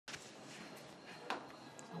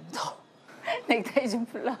넥타이 좀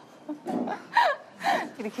풀러.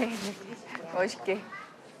 이렇게 멋있게.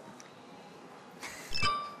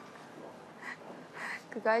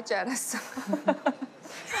 그거 할 줄 알았어.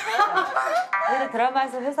 근데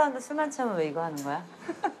드라마에서 회사원들 술만 취하면 왜 이거 하는 거야?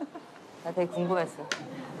 나 되게 궁금했어.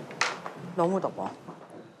 너무 더워.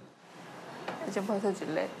 좀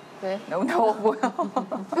벗어줄래? 왜? 너무 더워 보여.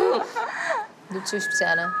 놓치고 싶지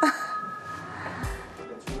않아.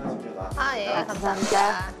 아, 예,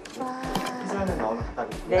 감사합니다. 시간에 나오는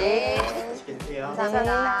닭다리. 네. 맛있게 드세요.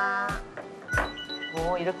 감사합니다.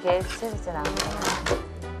 뭐 이렇게 스트레스 나온 거.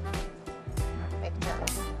 맥주.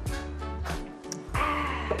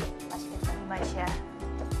 맛있겠다, 이 맛이야.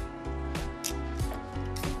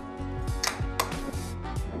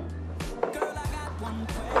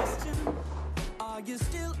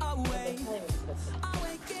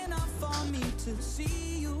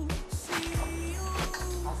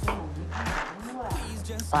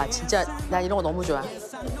 와 진짜 난 이런 거 너무 좋아.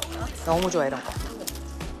 너무 좋아 이런 거.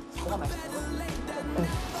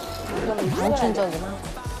 방춘적이나.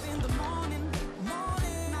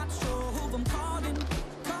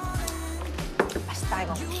 맛있다,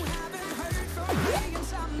 이거.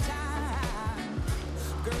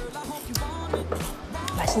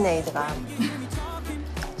 맛있네, 이드가.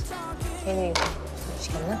 괜히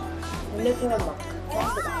시켰나? 원래 그냥 막.